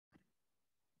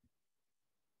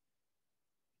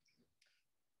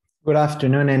Good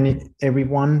afternoon,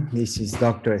 everyone. This is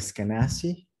Dr.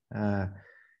 Esquenazi.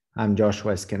 I'm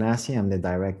Joshua Esquenazi. I'm the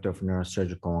Director of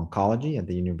Neurosurgical Oncology at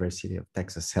the University of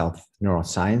Texas Health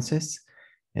Neurosciences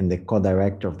and the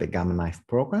co-director of the Gamma Knife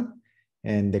program.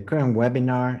 And the current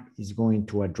webinar is going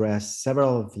to address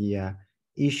several of the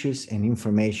issues and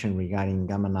information regarding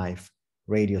Gamma Knife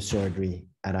radiosurgery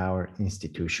at our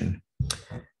institution.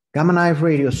 Gamma Knife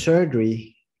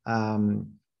radiosurgery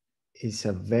is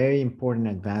a very important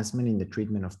advancement in the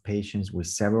treatment of patients with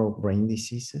several brain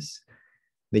diseases.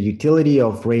 The utility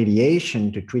of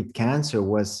radiation to treat cancer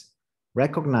was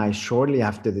recognized shortly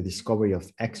after the discovery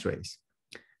of X-rays.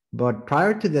 But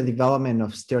prior to the development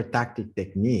of stereotactic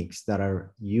techniques that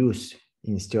are used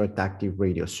in stereotactic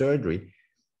radiosurgery,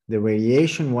 the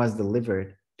radiation was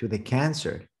delivered to the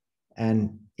cancer.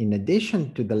 And in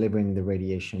addition to delivering the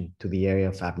radiation to the area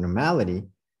of abnormality,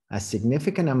 a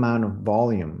significant amount of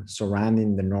volume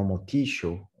surrounding the normal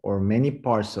tissue or many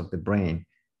parts of the brain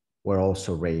were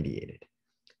also radiated.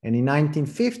 And in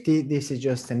 1950, this is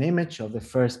just an image of the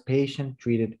first patient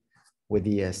treated with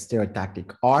the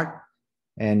stereotactic art.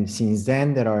 And since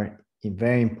then, there are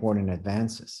very important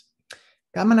advances.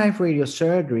 Gamma knife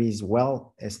radiosurgery is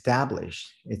well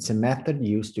established. It's a method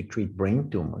used to treat brain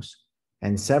tumors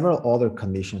and several other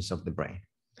conditions of the brain.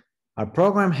 Our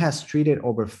program has treated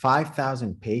over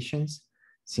 5,000 patients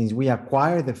since we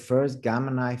acquired the first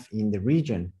gamma knife in the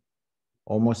region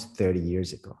almost 30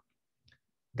 years ago.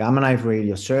 Gamma knife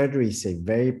radiosurgery is a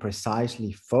very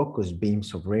precisely focused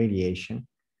beams of radiation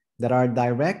that are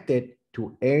directed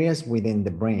to areas within the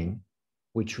brain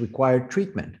which require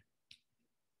treatment.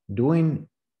 Doing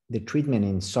the treatment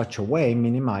in such a way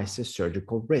minimizes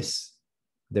surgical risks.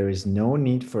 There is no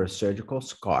need for a surgical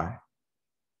scar.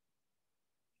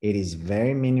 It is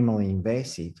very minimally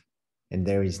invasive, and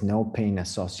there is no pain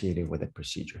associated with the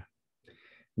procedure.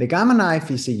 The gamma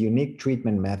knife is a unique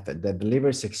treatment method that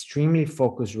delivers extremely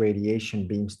focused radiation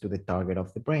beams to the target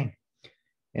of the brain.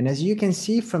 And as you can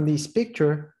see from this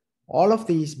picture, all of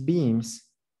these beams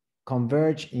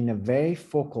converge in a very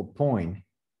focal point,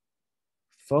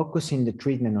 focusing the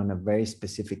treatment on a very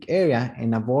specific area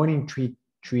and avoiding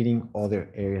treating other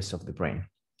areas of the brain.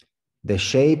 The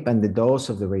shape and the dose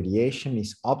of the radiation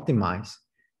is optimized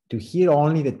to hit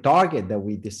only the target that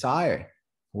we desire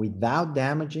without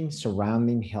damaging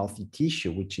surrounding healthy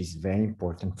tissue, which is very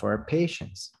important for our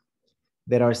patients.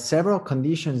 There are several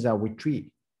conditions that we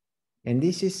treat, and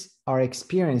this is our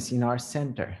experience in our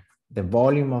center. The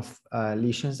volume of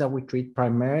lesions that we treat,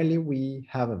 primarily we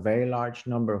have a very large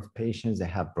number of patients that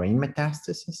have brain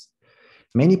metastasis.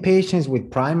 Many patients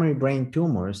with primary brain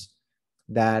tumors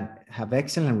that have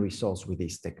excellent results with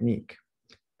this technique.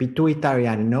 Pituitary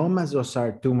adenomas, those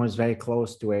are tumors very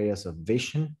close to areas of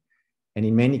vision. And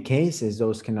in many cases,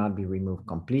 those cannot be removed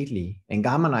completely. And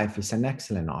gamma knife is an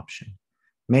excellent option.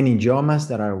 Meningiomas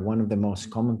that are one of the most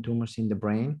common tumors in the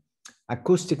brain.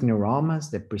 Acoustic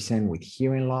neuromas that present with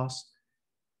hearing loss.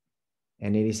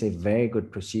 And it is a very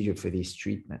good procedure for this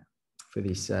treatment, for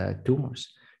these tumors.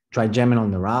 Trigeminal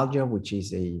neuralgia, which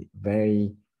is a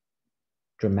very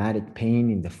dramatic pain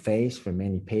in the face for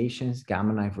many patients.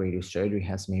 Gamma knife radiosurgery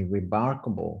has made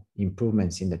remarkable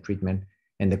improvements in the treatment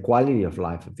and the quality of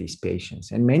life of these patients.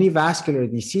 And many vascular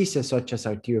diseases, such as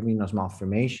arteriovenous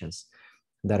malformations,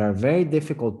 that are very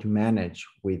difficult to manage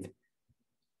with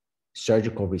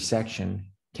surgical resection,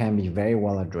 can be very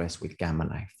well addressed with gamma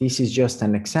knife. This is just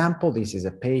an example. This is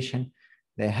a patient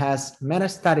that has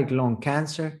metastatic lung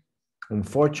cancer.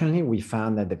 Unfortunately, we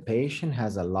found that the patient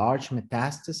has a large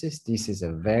metastasis. This is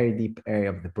a very deep area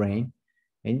of the brain.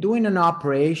 And doing an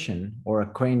operation or a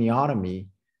craniotomy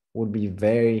would be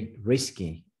very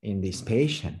risky in this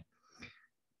patient.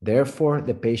 Therefore,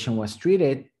 the patient was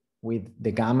treated with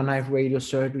the gamma knife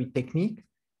radiosurgery technique.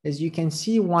 As you can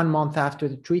see, 1 month after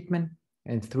the treatment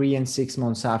and 3 and 6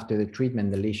 months after the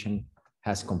treatment, the lesion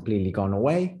has completely gone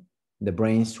away. The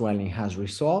brain swelling has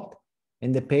resolved,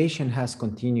 and the patient has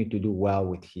continued to do well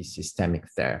with his systemic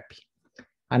therapy.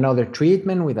 Another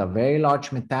treatment with a very large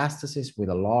metastasis with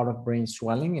a lot of brain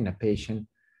swelling in a patient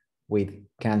with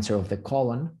cancer of the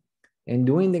colon. And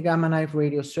doing the gamma knife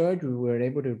radiosurgery, we were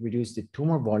able to reduce the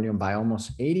tumor volume by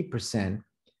almost 80%,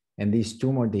 and this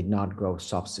tumor did not grow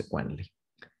subsequently.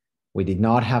 We did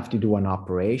not have to do an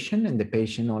operation, and the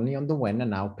patient only underwent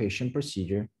an outpatient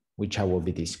procedure, which I will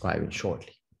be describing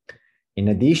shortly. In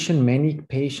addition, many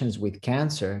patients with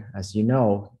cancer, as you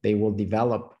know, they will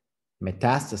develop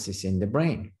metastasis in the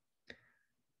brain.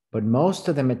 But most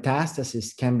of the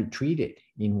metastasis can be treated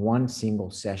in one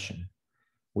single session.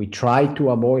 We try to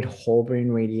avoid whole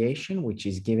brain radiation, which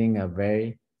is giving a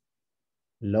very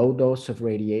low dose of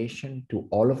radiation to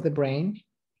all of the brain.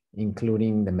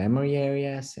 including the memory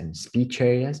areas and speech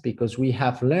areas, because we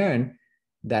have learned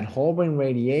that whole brain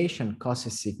radiation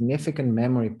causes significant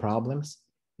memory problems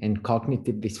and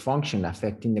cognitive dysfunction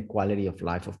affecting the quality of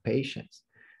life of patients.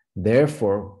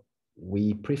 Therefore,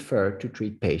 we prefer to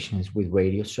treat patients with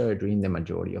radiosurgery in the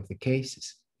majority of the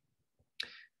cases.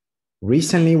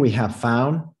 Recently, we have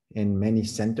found, and many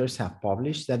centers have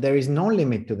published, that there is no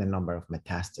limit to the number of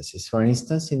metastases. For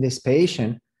instance, in this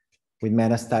patient with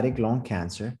metastatic lung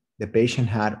cancer, the patient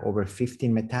had over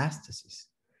 15 metastases,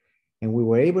 and we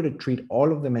were able to treat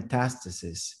all of the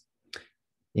metastases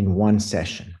in one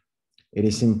session. It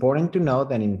is important to note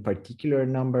that in a particular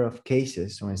number of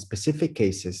cases, or in specific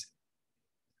cases,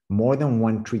 more than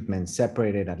one treatment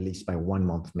separated at least by 1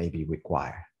 month may be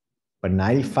required. But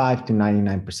 95 to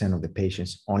 99% of the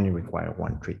patients only require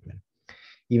one treatment.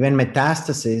 Even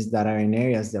metastases that are in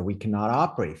areas that we cannot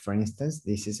operate. For instance,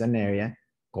 this is an area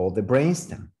called the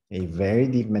brainstem, a very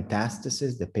deep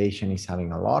metastasis. The patient is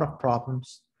having a lot of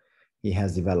problems. He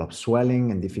has developed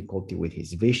swelling and difficulty with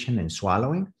his vision and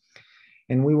swallowing.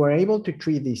 And we were able to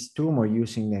treat this tumor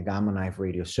using the gamma knife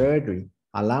radiosurgery,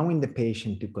 allowing the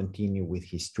patient to continue with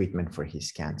his treatment for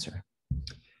his cancer.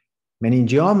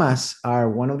 Meningiomas are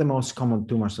one of the most common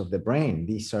tumors of the brain.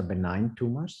 These are benign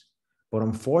tumors, but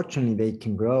unfortunately, they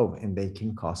can grow and they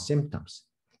can cause symptoms.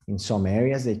 In some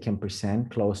areas, they can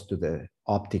present close to the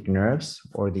optic nerves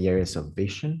or the areas of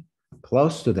vision,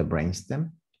 close to the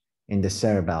brainstem, in the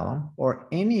cerebellum, or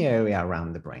any area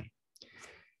around the brain.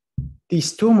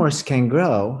 These tumors can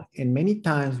grow, and many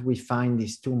times we find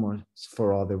these tumors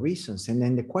for other reasons. And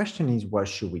then the question is, what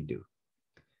should we do?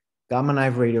 Gamma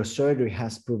knife radiosurgery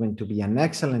has proven to be an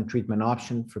excellent treatment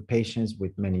option for patients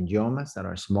with meningiomas that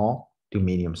are small to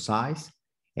medium size,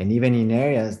 and even in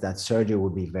areas that surgery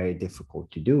would be very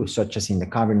difficult to do, such as in the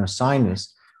cavernous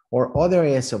sinus or other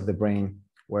areas of the brain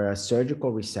where a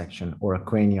surgical resection or a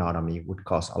craniotomy would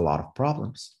cause a lot of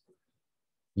problems.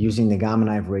 Using the gamma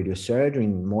knife radiosurgery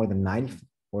in more than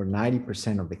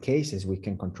 90% of the cases, we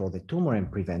can control the tumor and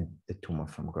prevent the tumor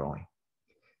from growing.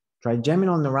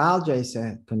 Trigeminal neuralgia is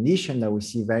a condition that we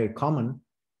see very common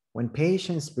when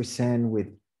patients present with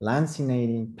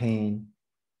lancinating pain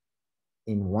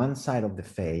in one side of the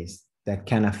face that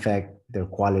can affect their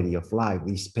quality of life.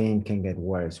 This pain can get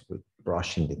worse with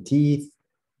brushing the teeth,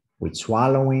 with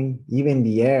swallowing, even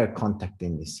the air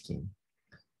contacting the skin.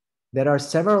 There are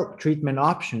several treatment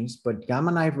options, but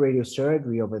gamma knife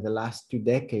radiosurgery over the last 2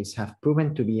 decades have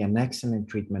proven to be an excellent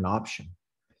treatment option.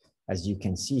 As you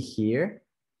can see here,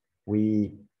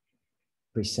 we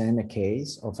present a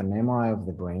case of an MRI of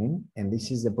the brain, and this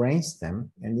is the brainstem,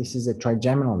 and this is the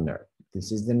trigeminal nerve.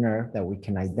 This is the nerve that we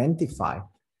can identify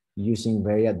using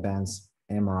very advanced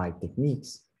MRI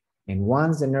techniques. And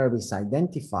once the nerve is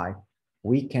identified,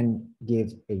 we can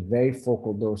give a very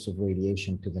focal dose of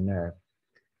radiation to the nerve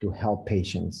to help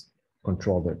patients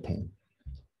control their pain.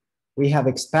 We have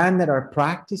expanded our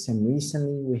practice, and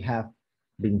recently we have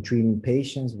been treating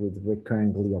patients with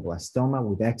recurrent glioblastoma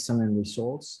with excellent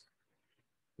results.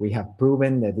 We have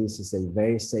proven that this is a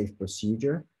very safe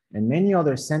procedure, and many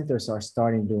other centers are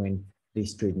starting doing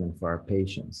this treatment for our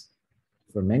patients.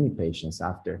 For many patients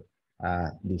after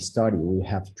this study, we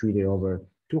have treated over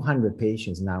 200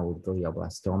 patients now with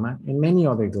glioblastoma and many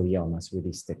other gliomas with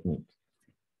this technique.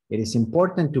 It is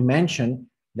important to mention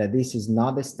that this is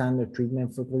not the standard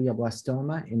treatment for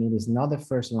glioblastoma, and it is not the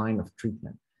first line of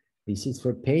treatment. This is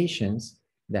for patients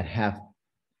that have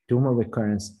tumor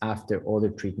recurrence after other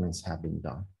treatments have been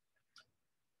done.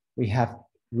 We have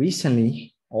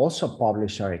recently also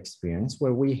published our experience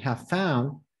where we have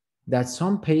found that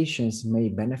some patients may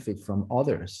benefit from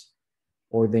others,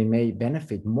 or they may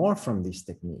benefit more from this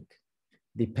technique,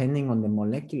 depending on the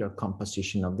molecular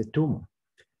composition of the tumor.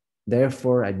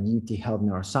 Therefore, at UTHealth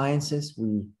Neurosciences,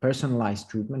 we personalize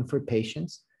treatment for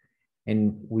patients,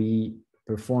 and we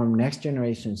perform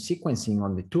next-generation sequencing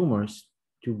on the tumors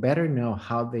to better know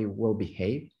how they will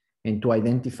behave and to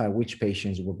identify which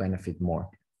patients will benefit more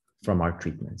from our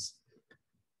treatments.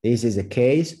 This is a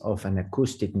case of an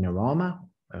acoustic neuroma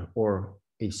or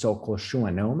a so-called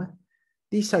schwannoma.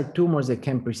 These are tumors that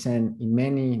can present in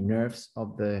many nerves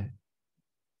of the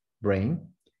brain.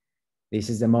 This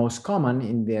is the most common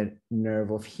in the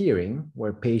nerve of hearing,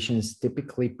 where patients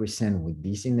typically present with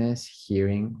dizziness,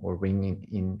 hearing, or ringing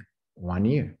in one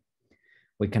ear.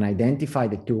 We can identify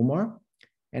the tumor,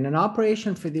 and an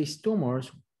operation for these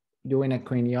tumors, doing a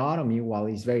craniotomy, while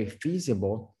it's very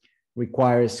feasible,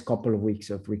 requires a couple of weeks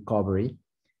of recovery,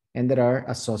 and there are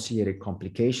associated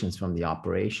complications from the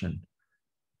operation.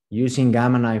 Using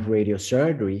gamma knife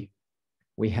radiosurgery,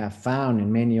 we have found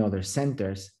in many other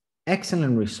centers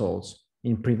excellent results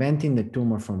in preventing the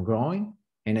tumor from growing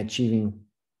and achieving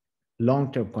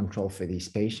long-term control for these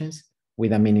patients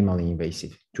with a minimally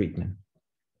invasive treatment.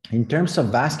 In terms of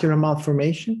vascular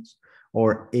malformations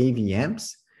or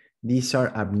AVMs, these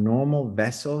are abnormal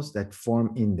vessels that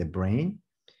form in the brain.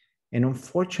 And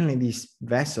unfortunately, these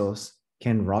vessels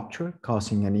can rupture,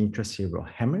 causing an intracerebral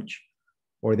hemorrhage,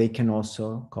 or they can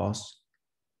also cause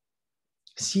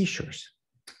seizures.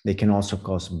 They can also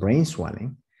cause brain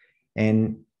swelling,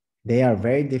 and they are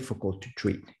very difficult to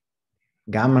treat.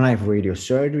 Gamma knife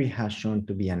radiosurgery has shown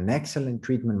to be an excellent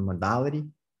treatment modality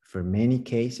for many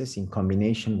cases in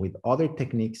combination with other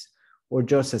techniques or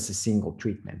just as a single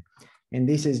treatment. And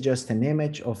this is just an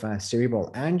image of a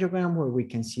cerebral angiogram where we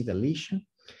can see the lesion,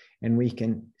 and we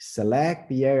can select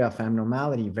the area of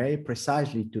abnormality very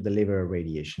precisely to deliver a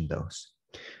radiation dose.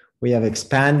 We have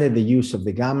expanded the use of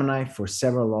the gamma knife for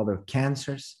several other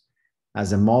cancers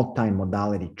as a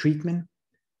multimodality treatment.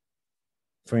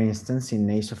 For instance, in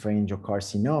nasopharyngeal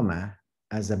carcinoma,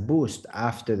 as a boost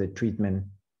after the treatment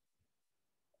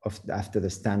after the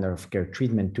standard of care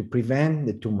treatment to prevent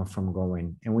the tumor from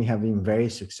growing. And we have been very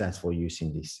successful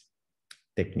using this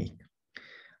technique.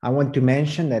 I want to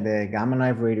mention that the gamma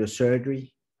knife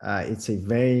radiosurgery, it's a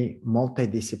very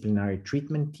multidisciplinary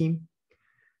treatment team.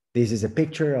 This is a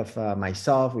picture of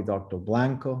myself with Dr.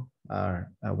 Blanco,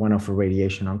 one of our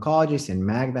radiation oncologists, and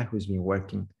Magda, who's been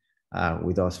working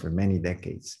with us for many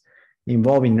decades,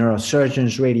 involving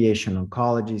neurosurgeons, radiation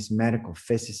oncologists, medical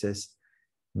physicists,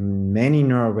 many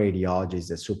neuroradiologists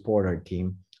that support our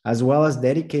team, as well as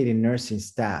dedicated nursing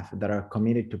staff that are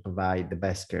committed to provide the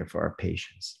best care for our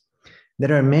patients.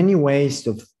 There are many ways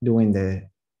of doing the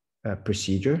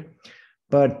procedure,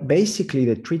 but basically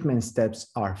the treatment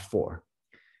steps are 4.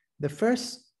 The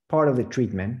first part of the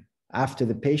treatment, after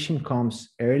the patient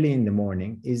comes early in the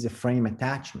morning, is the frame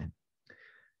attachment.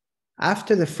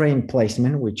 After the frame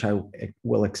placement, which I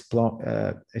will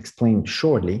explain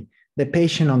shortly, the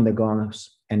patient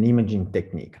undergoes an imaging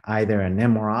technique, either an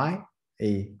MRI,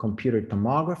 a computer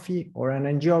tomography, or an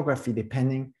angiography,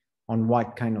 depending on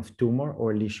what kind of tumor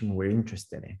or lesion we're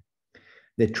interested in.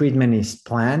 The treatment is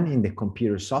planned in the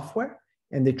computer software,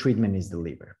 and the treatment is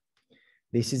delivered.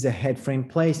 This is a head frame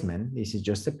placement. This is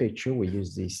just a picture. We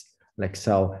use this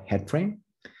Lexel head frame.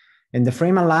 And the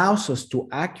frame allows us to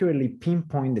accurately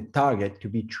pinpoint the target to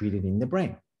be treated in the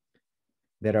brain.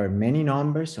 There are many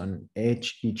numbers on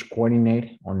each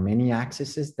coordinate on many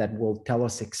axes that will tell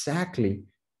us exactly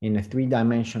in a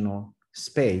 3-dimensional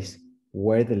space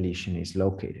where the lesion is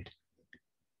located.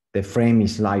 The frame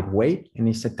is lightweight and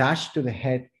is attached to the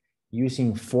head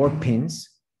using 4 pins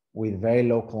with very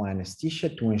local anesthesia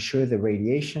to ensure the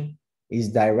radiation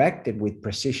is directed with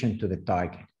precision to the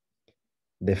target.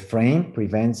 The frame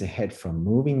prevents the head from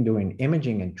moving during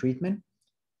imaging and treatment,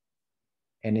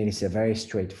 and it is a very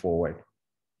straightforward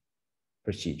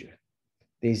procedure.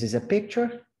 This is a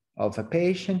picture of a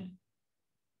patient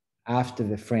after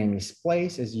the frame is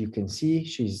placed. As you can see,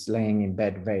 she's laying in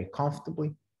bed very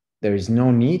comfortably. There is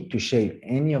no need to shave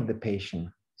any of the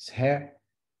patient's hair.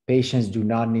 Patients do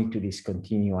not need to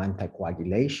discontinue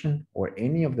anticoagulation or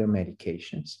any of their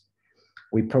medications.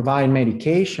 We provide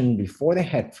medication before the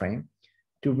head frame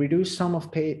to reduce some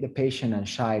of the patient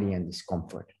anxiety and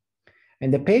discomfort.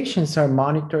 And the patients are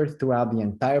monitored throughout the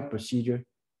entire procedure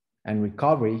and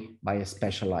recovery by a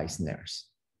specialized nurse.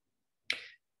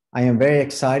 I am very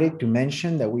excited to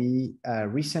mention that we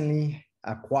recently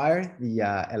acquired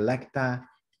the Electa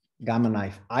Gamma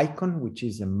Knife Icon, which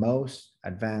is the most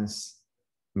advanced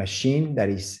machine that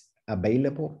is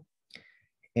available.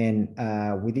 And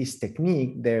with this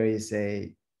technique, there is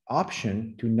an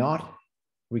option to not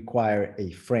require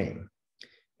a frame.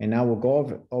 And I will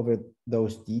go over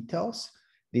those details.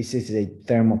 This is a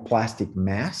thermoplastic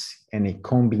mask and a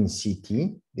cone-beam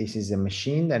CT. This is a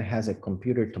machine that has a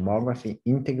computer tomography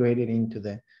integrated into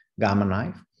the gamma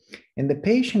knife. And the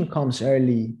patient comes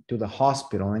early to the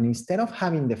hospital, and instead of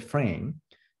having the frame,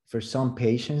 for some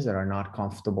patients that are not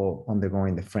comfortable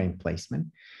undergoing the frame placement,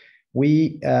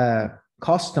 we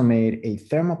custom-made a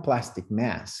thermoplastic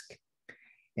mask.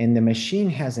 And the machine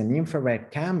has an infrared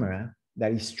camera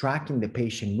that is tracking the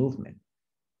patient movement.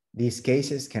 These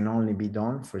cases can only be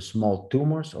done for small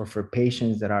tumors or for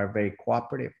patients that are very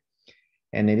cooperative.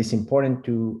 And it is important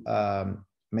to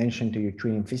mention to your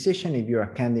treating physician if you're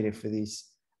a candidate for this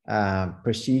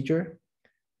procedure,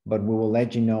 but we will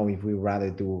let you know if we rather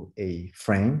do a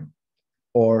frame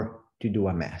or to do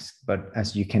a mask. But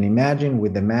as you can imagine,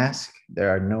 with the mask, there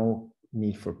are no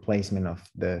need for placement of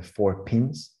the 4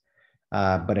 pins.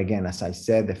 But again, as I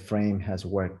said, the frame has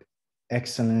worked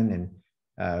excellent,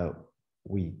 and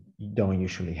we don't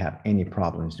usually have any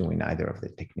problems doing either of the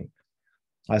technique.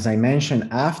 As I mentioned,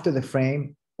 after the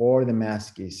frame or the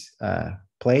mask is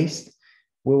placed,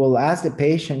 we will ask the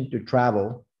patient to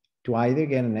travel to either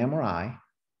get an MRI,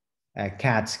 a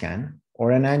CAT scan,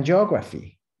 or an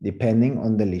angiography, depending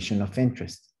on the lesion of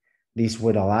interest. This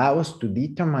would allow us to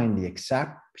determine the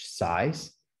exact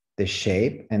size, the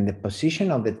shape, and the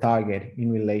position of the target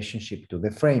in relationship to the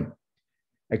frame.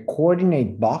 A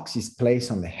coordinate box is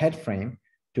placed on the head frame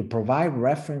to provide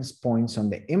reference points on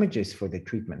the images for the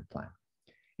treatment plan.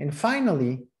 And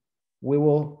finally, we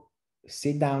will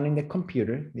sit down in the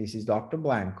computer. This is Dr.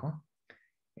 Blanco,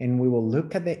 and we will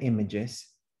look at the images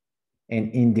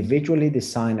and individually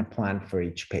design a plan for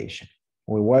each patient.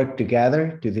 We work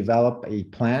together to develop a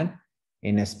plan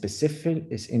in a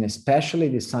specially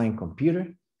designed computer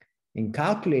and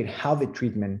calculate how the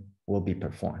treatment will be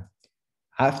performed.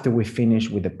 After we finish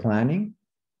with the planning,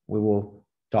 we will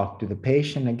talk to the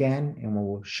patient again and we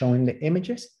will show him the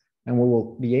images, and we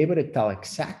will be able to tell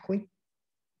exactly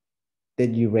the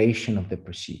duration of the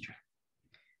procedure.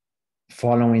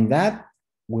 Following that,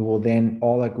 we will then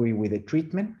all agree with the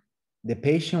treatment. The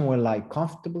patient will lie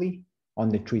comfortably on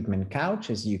the treatment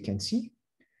couch, as you can see.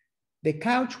 The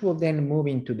couch will then move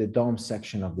into the dome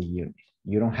section of the unit.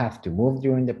 You don't have to move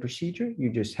during the procedure. You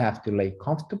just have to lay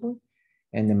comfortably,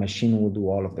 and the machine will do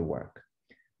all of the work.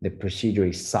 The procedure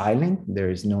is silent. There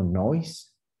is no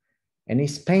noise, and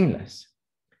it's painless.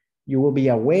 You will be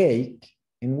awake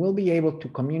and will be able to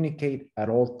communicate at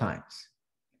all times.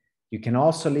 You can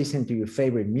also listen to your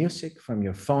favorite music from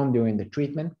your phone during the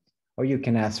treatment, or you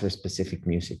can ask for specific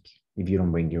music if you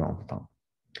don't bring your own phone.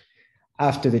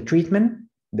 After the treatment,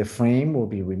 the frame will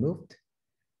be removed.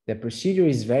 The procedure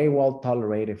is very well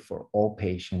tolerated for all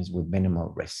patients with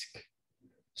minimal risk.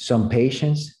 Some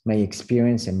patients may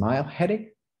experience a mild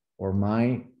headache or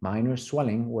minor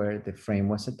swelling where the frame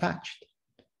was attached.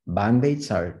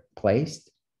 Band-aids are placed,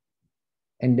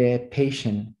 and the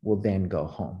patient will then go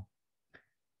home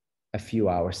a few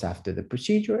hours after the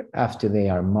procedure, after they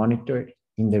are monitored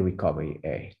in the recovery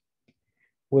area.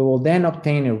 We will then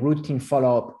obtain a routine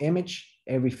follow-up image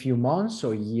every few months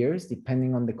or years,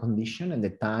 depending on the condition and the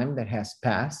time that has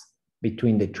passed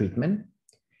between the treatment.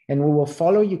 And we will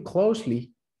follow you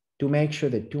closely to make sure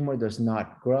the tumor does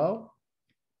not grow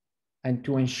and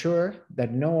to ensure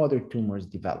that no other tumors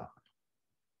develop.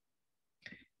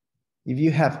 If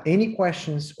you have any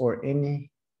questions or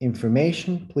any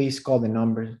information, please call the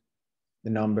number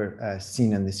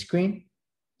seen on the screen.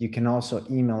 You can also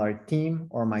email our team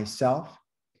or myself,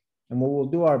 and we will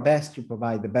do our best to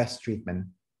provide the best treatment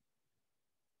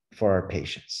for our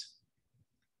patients.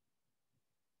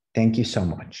 Thank you so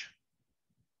much.